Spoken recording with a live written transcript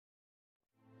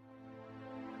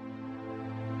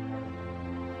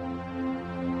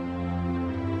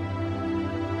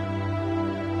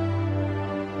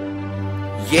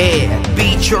Yeah,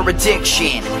 beat your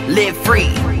addiction, live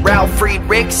free. Ralf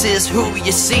Friedrichs is who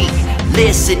you see.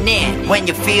 Listen in when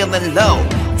you're feeling low.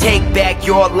 Take back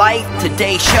your life,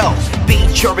 today's show.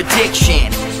 Beat your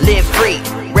addiction, live free.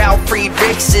 Ralf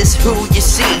Friedrichs is who you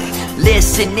see.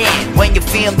 Listen in when you're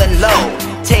feeling low.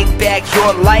 Take back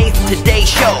your life, today's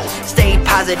show. Stay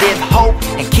positive, hope,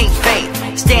 and keep faith.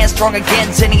 Stand strong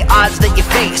against any odds that you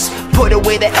face. Put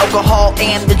away the alcohol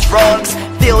and the drugs.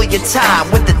 Fill your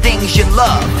time with the things you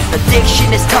love.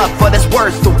 Addiction is tough, but it's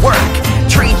worth the work.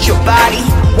 Treat your body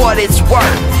what it's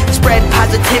worth. Spread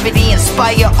positivity,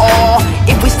 inspire all.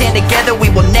 If we stand together, we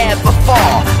will never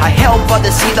fall. I help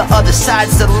others see the other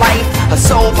sides of life. A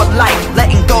sober life,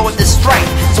 letting go of the strife.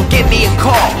 So give me a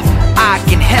call, I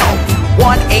can help.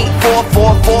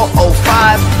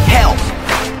 1-844-4405-HELP.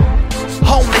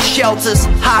 Homeless shelters,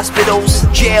 hospitals,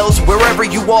 jails, wherever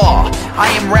you are. I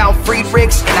am Ralf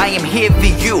Friedrichs and I am here for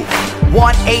you.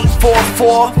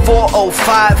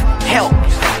 1-844-405-HELP.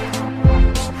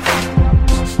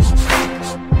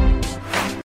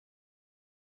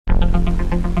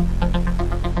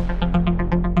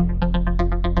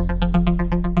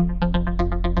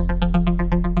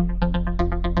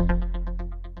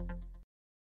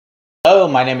 Hello,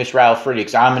 my name is Ralf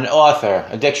Friedrichs. I'm an author,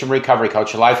 addiction recovery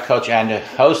coach, a life coach, and a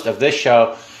host of this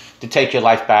show, To Take Your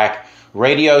Life Back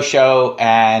radio show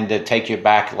and the Take Your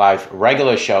Back Life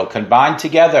regular show combined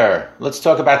together. Let's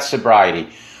talk about sobriety.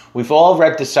 We've all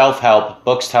read the self-help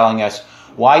books telling us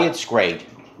why it's great,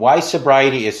 why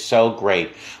sobriety is so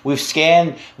great. We've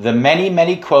scanned the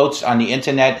many quotes on the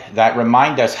internet that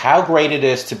remind us how great it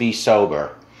is to be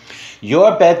sober.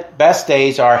 Your best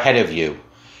days are ahead of you.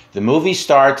 The movie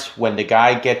starts when the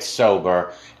guy gets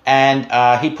sober and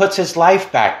he puts his life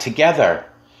back together.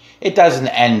 It doesn't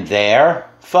end there.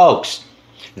 Folks,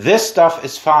 this stuff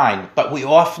is fine, but we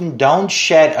often don't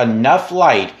shed enough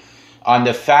light on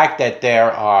the fact that there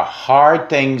are hard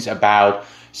things about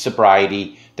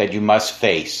sobriety that you must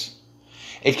face.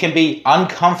 It can be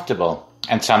uncomfortable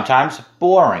and sometimes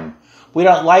boring. We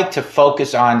don't like to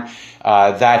focus on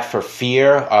that for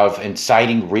fear of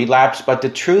inciting relapse, but the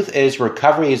truth is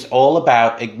recovery is all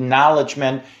about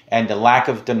acknowledgement and the lack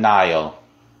of denial.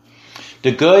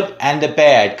 The good and the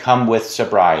bad come with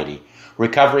sobriety.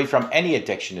 Recovery from any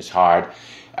addiction is hard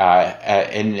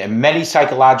in many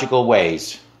psychological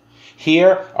ways.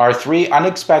 Here are 3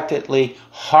 unexpectedly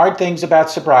hard things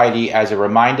about sobriety as a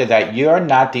reminder that you're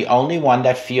not the only one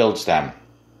that feels them.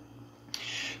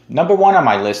 Number 1 on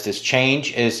my list is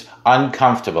change is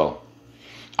uncomfortable.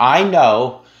 I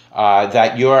know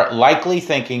that you're likely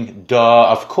thinking,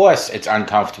 duh, of course it's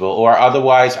uncomfortable, or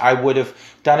otherwise I would have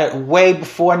done it way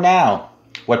before now.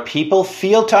 What people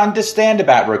fail to understand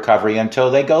about recovery until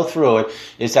they go through it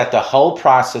is that the whole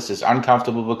process is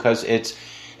uncomfortable because it's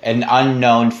an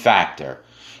unknown factor.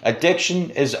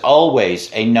 Addiction is always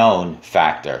a known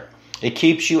factor. It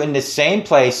keeps you in the same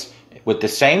place with the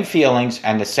same feelings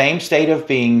and the same state of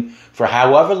being for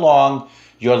however long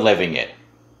you're living it.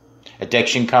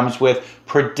 Addiction comes with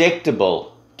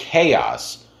predictable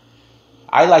chaos.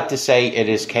 I like to say it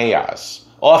is chaos.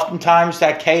 Oftentimes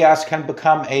that chaos can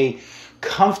become a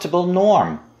comfortable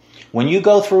norm. When you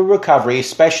go through recovery,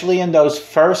 especially in those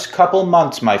first couple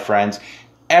months, my friends,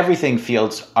 everything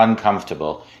feels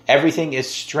uncomfortable. Everything is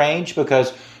strange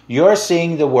because you're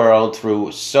seeing the world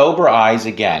through sober eyes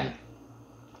again.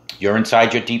 You're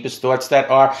inside your deepest thoughts that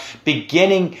are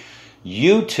beginning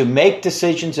you to make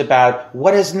decisions about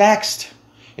what is next.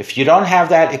 If you don't have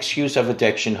that excuse of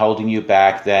addiction holding you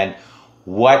back, then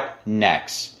what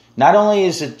next? Not only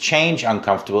is it change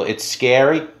uncomfortable, it's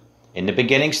scary. In the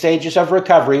beginning stages of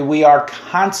recovery, we are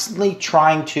constantly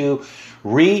trying to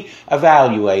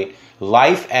reevaluate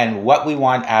life and what we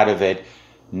want out of it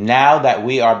now that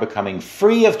we are becoming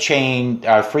free of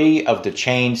the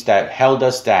chains that held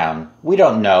us down. We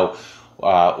don't know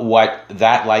what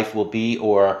that life will be,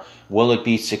 or will it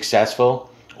be successful.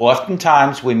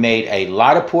 Oftentimes, we made a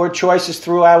lot of poor choices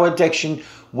through our addiction.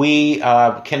 We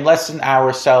can lessen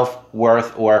our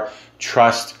self-worth or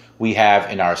trust we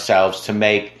have in ourselves to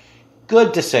make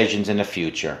good decisions in the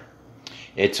future.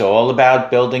 It's all about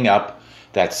building up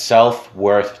that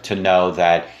self-worth to know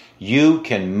that you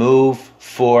can move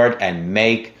forward and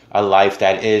make a life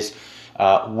that is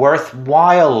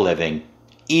worthwhile living,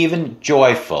 even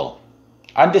joyful.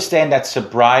 Understand that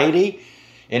sobriety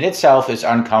in itself is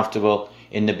uncomfortable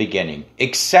in the beginning.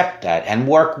 Accept that and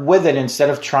work with it instead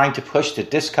of trying to push the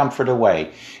discomfort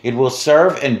away. It will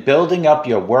serve in building up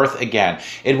your worth again.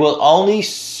 It will only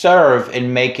serve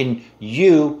in making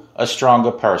you a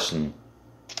stronger person.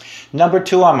 Number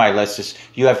 2 on my list is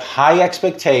you have high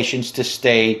expectations to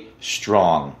stay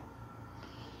strong.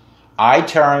 I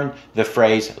termed the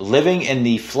phrase living in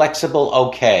the flexible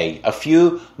okay. A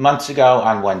few months ago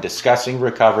when discussing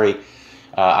recovery,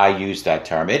 I used that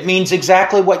term. It means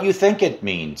exactly what you think it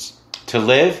means. To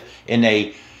live in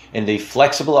the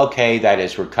flexible okay that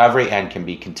is recovery and can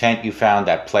be content you found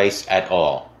that place at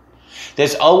all.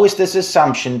 There's always this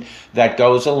assumption that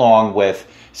goes along with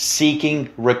seeking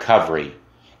recovery.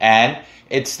 And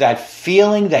it's that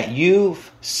feeling that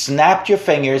you've snapped your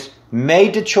fingers,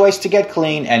 made the choice to get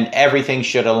clean, and everything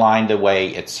should align the way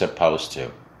it's supposed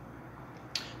to.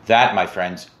 That, my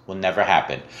friends, will never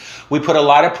happen. We put a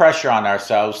lot of pressure on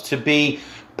ourselves to be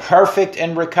perfect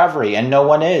in recovery, and no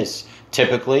one is.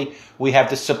 Typically, we have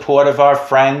the support of our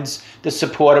friends, the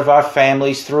support of our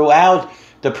families throughout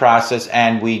the process,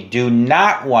 and we do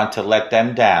not want to let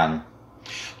them down.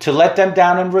 To let them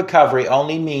down in recovery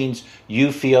only means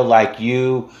you feel like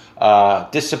you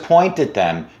disappointed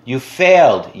them. You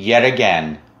failed yet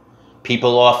again.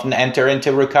 People often enter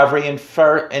into recovery in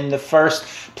the first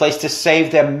place to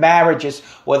save their marriages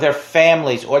or their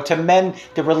families or to mend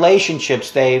the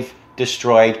relationships they've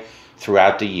destroyed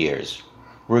throughout the years.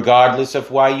 Regardless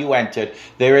of why you entered,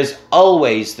 there is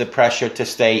always the pressure to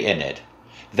stay in it.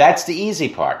 That's the easy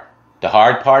part. The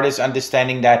hard part is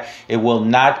understanding that it will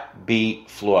not be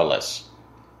flawless.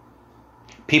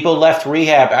 People left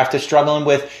rehab after struggling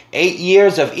with 8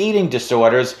 years of eating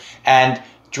disorders and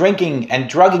drinking and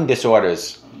drugging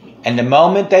disorders. And the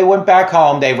moment they went back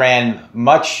home, they ran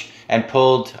much and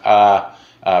pulled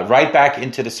right back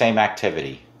into the same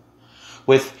activity.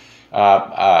 With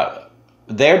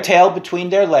their tail between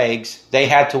their legs, they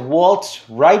had to waltz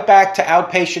right back to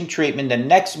outpatient treatment the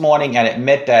next morning and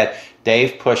admit that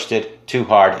they've pushed it too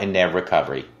hard in their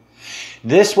recovery.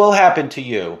 This will happen to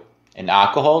you in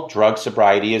alcohol, drug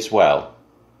sobriety as well.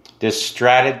 The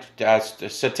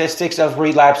statistics of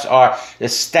relapse are a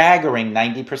staggering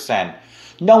 90%.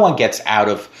 No one gets out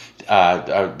of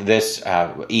this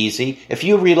easy. If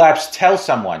you relapse, tell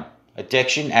someone.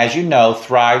 Addiction, as you know,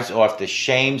 thrives off the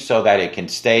shame so that it can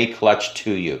stay clutched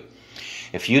to you.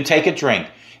 If you take a drink,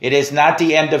 it is not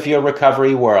the end of your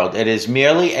recovery world. It is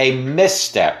merely a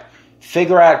misstep.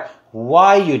 Figure out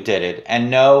why you did it and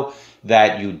know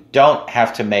that you don't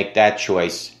have to make that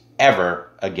choice ever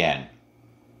again.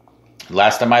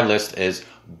 Last on my list is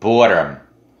boredom.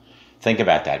 Think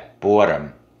about that,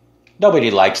 boredom.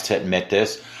 Nobody likes to admit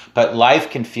this, but life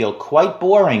can feel quite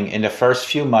boring in the first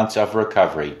few months of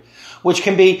recovery, which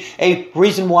can be a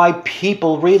reason why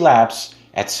people relapse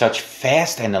at such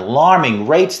fast and alarming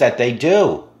rates that they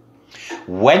do.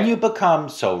 When you become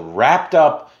so wrapped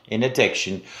up in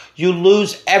addiction, you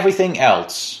lose everything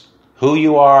else, who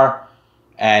you are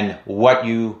and what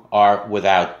you are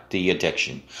without the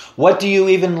addiction. What do you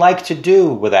even like to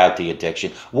do without the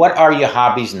addiction? What are your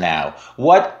hobbies now?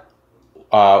 What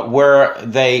were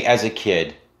they as a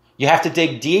kid? You have to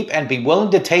dig deep and be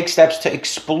willing to take steps to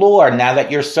explore now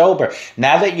that you're sober,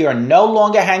 now that you're no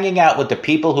longer hanging out with the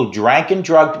people who drank and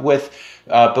drugged with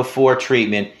before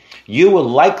treatment. You will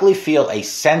likely feel a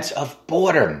sense of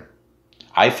boredom.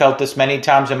 I felt this many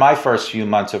times in my first few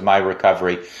months of my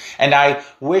recovery, and I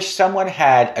wish someone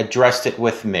had addressed it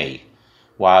with me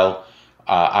while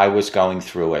I was going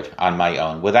through it on my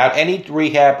own, without any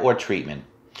rehab or treatment.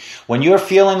 When you're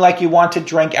feeling like you want to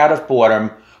drink out of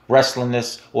boredom,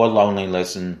 restlessness, or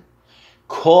loneliness,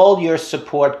 call your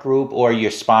support group or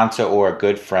your sponsor or a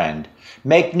good friend.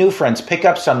 Make new friends, pick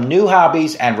up some new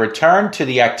hobbies, and return to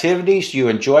the activities you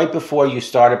enjoyed before you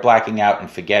started blacking out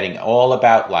and forgetting all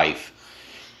about life.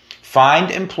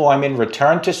 Find employment,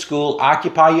 return to school,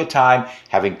 occupy your time.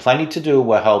 Having plenty to do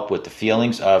will help with the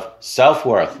feelings of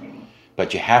self-worth.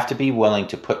 But you have to be willing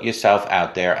to put yourself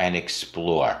out there and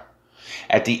explore.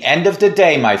 At the end of the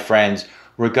day, my friends,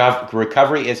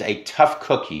 recovery is a tough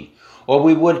cookie, or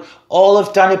we would all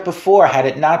have done it before had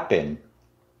it not been.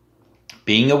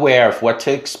 Being aware of what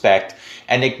to expect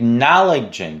and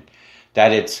acknowledging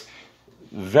that it's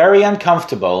very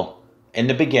uncomfortable in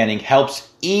the beginning helps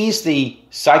ease the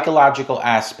psychological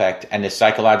aspect and the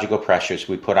psychological pressures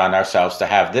we put on ourselves to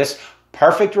have this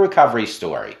perfect recovery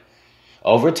story.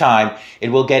 Over time, it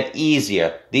will get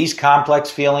easier. These complex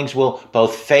feelings will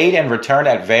both fade and return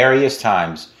at various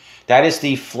times. That is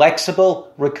the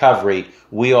flexible recovery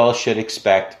we all should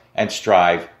expect and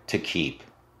strive to keep.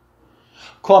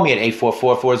 Call me at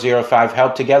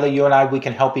 844-405-HELP. Together, you and I, we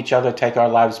can help each other take our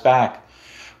lives back.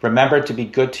 Remember to be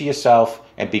good to yourself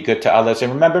and be good to others.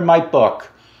 And remember my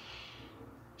book,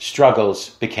 Struggles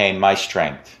Became My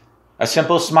Strength. A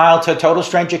simple smile to a total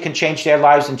stranger can change their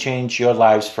lives and change your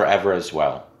lives forever as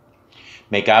well.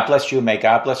 May God bless you. May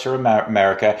God bless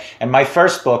America. And my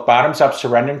first book, Bottoms Up,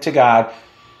 Surrendering to God,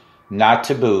 Not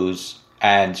to Booze,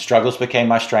 and Struggles Became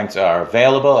My Strengths are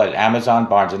available at Amazon,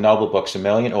 Barnes & Noble, Books A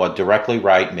Million, or directly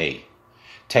write me.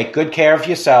 Take good care of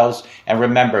yourselves, and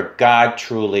remember, God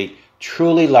truly,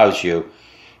 truly loves you.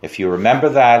 If you remember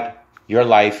that, your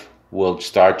life will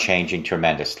start changing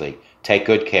tremendously. Take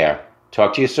good care.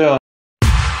 Talk to you soon.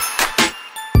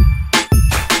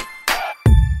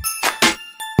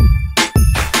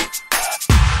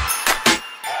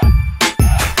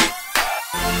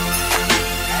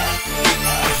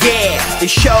 The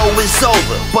show is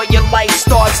over, but your life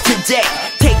starts today.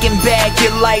 Taking back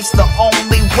your life's the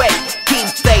only way. Keep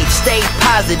faith, stay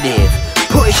positive,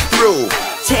 push through.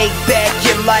 Take back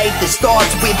your life, it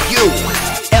starts with you.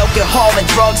 Alcohol and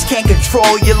drugs can't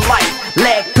control your life.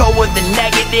 Let go of the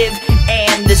negative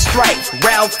and the strife.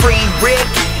 Ralf Friedrichs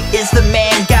is the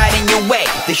man guiding your way.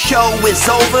 The show is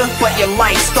over, but your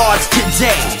life starts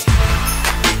today.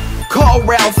 Call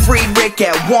Ralf Friedrichs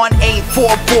at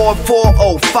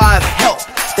 1-844-405-HELP.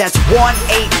 That's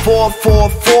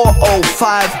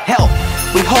 1-844-405-HELP.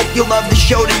 We hope you love the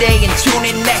show today and tune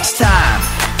in next time.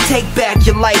 Take Back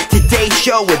Your Life Today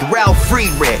show with Ralf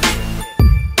Friedrichs.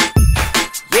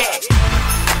 Yeah.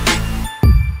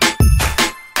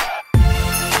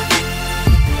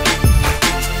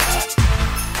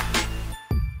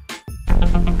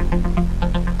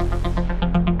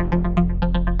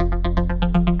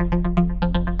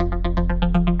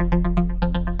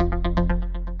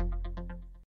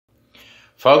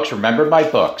 Folks, remember my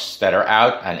books that are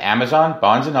out on Amazon,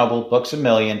 Barnes & Noble, Books A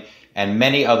Million, and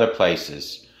many other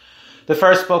places. The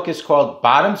first book is called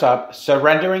Bottoms Up,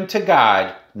 Surrendering to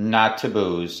God, Not to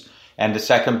Booze. And the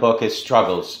second book is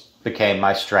Struggles Became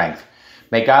My Strength.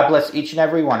 May God bless each and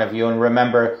every one of you. And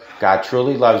remember, God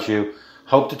truly loves you.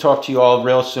 Hope to talk to you all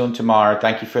real soon tomorrow.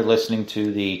 Thank you for listening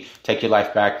to the Take Your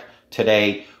Life Back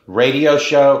Today radio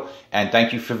show. And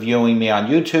thank you for viewing me on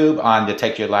YouTube on the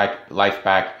Take Your Life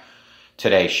Back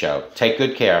Today show. Take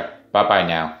good care. Bye-bye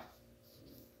now.